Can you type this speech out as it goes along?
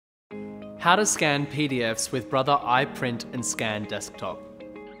How to scan PDFs with Brother iPrint&Scan desktop.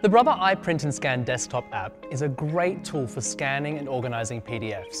 The Brother iPrint&Scan desktop app is a great tool for scanning and organising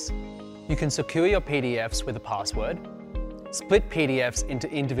PDFs. You can secure your PDFs with a password, split PDFs into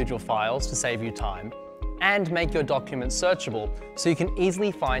individual files to save you time, and make your documents searchable so you can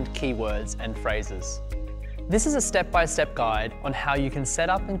easily find keywords and phrases. This is a step-by-step guide on how you can set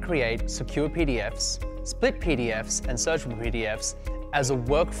up and create secure PDFs, split PDFs and searchable PDFs as a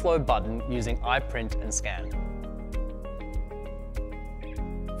workflow button using iPrint&Scan.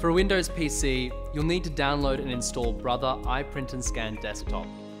 For a Windows PC, you'll need to download and install Brother iPrint&Scan desktop.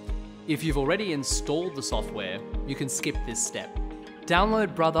 If you've already installed the software, you can skip this step.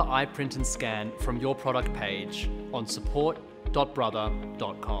 Download Brother iPrint&Scan from your product page on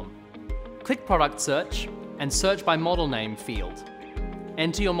support.brother.com. Click Product Search and search by model name field.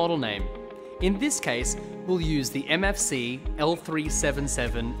 Enter your model name. In this case, we'll use the MFC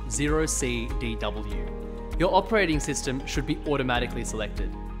L3770CDW. Your operating system should be automatically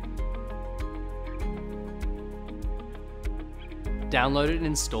selected. Download and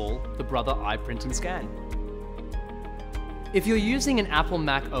install the Brother iPrint&Scan. If you're using an Apple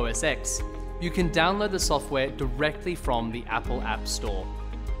Mac OS X, you can download the software directly from the Apple App Store.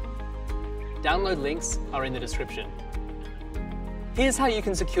 Download links are in the description. Here's how you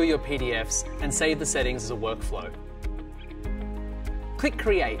can secure your PDFs and save the settings as a workflow. Click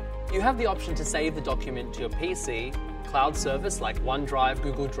Create. You have the option to save the document to your PC, cloud service like OneDrive,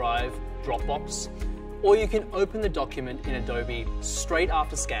 Google Drive, Dropbox, or you can open the document in Adobe straight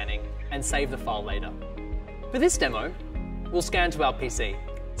after scanning and save the file later. For this demo, we'll scan to our PC.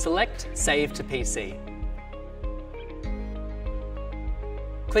 Select Save to PC.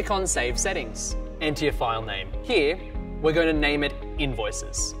 Click on Save Settings. Enter your file name. Here, we're going to name it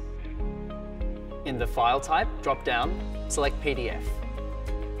Invoices. In the File Type drop-down, select PDF.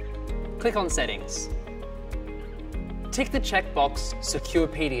 Click on Settings. Tick the checkbox Secure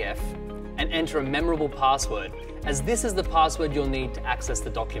PDF and enter a memorable password, as this is the password you'll need to access the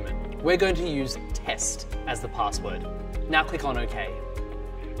document. We're going to use TEST as the password. Now click on OK.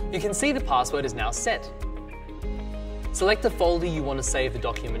 You can see the password is now set. Select the folder you want to save the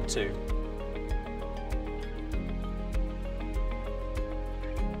document to.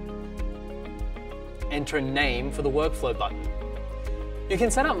 Enter a name for the workflow button. You can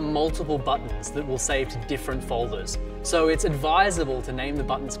set up multiple buttons that will save to different folders, so it's advisable to name the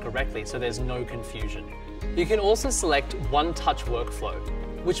buttons correctly so there's no confusion. You can also select one-touch workflow,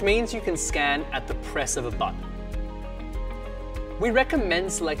 which means you can scan at the press of a button. We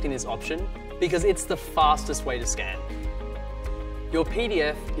recommend selecting this option because it's the fastest way to scan. Your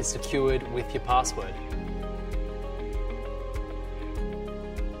PDF is secured with your password.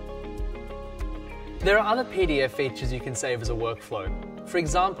 There are other PDF features you can save as a workflow. For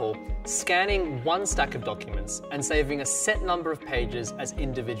example, scanning one stack of documents and saving a set number of pages as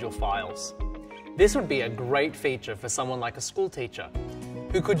individual files. This would be a great feature for someone like a school teacher,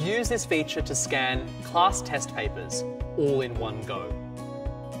 who could use this feature to scan class test papers all in one go.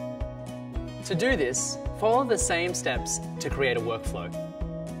 To do this, follow the same steps to create a workflow.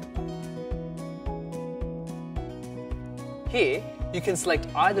 Here, you can select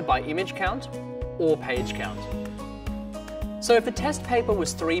either by image count or page count. So if the test paper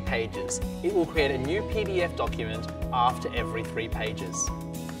was 3 pages, it will create a new PDF document after every 3 pages.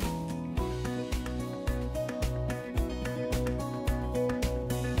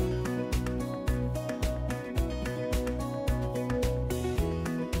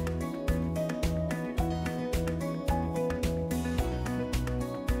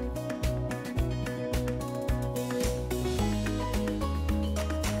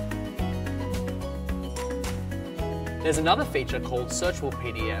 There's another feature called Searchable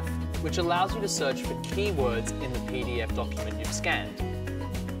PDF, which allows you to search for keywords in the PDF document you've scanned.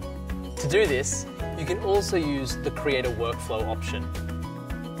 To do this, you can also use the Create a Workflow option.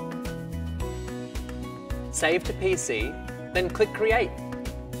 Save to PC, then click Create.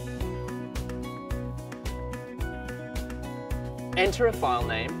 Enter a file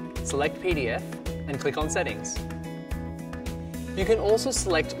name, select PDF, and click on Settings. You can also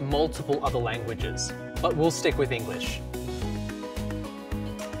select multiple other languages, but we'll stick with English.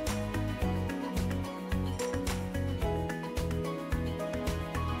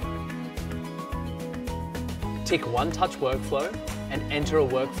 Tick One-Touch Workflow and enter a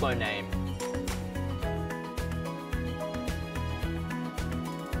workflow name.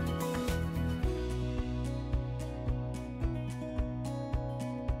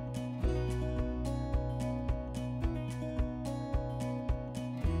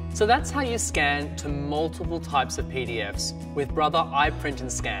 So that's how you scan to multiple types of PDFs with Brother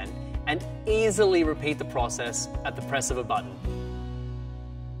iPrint&Scan and easily repeat the process at the press of a button.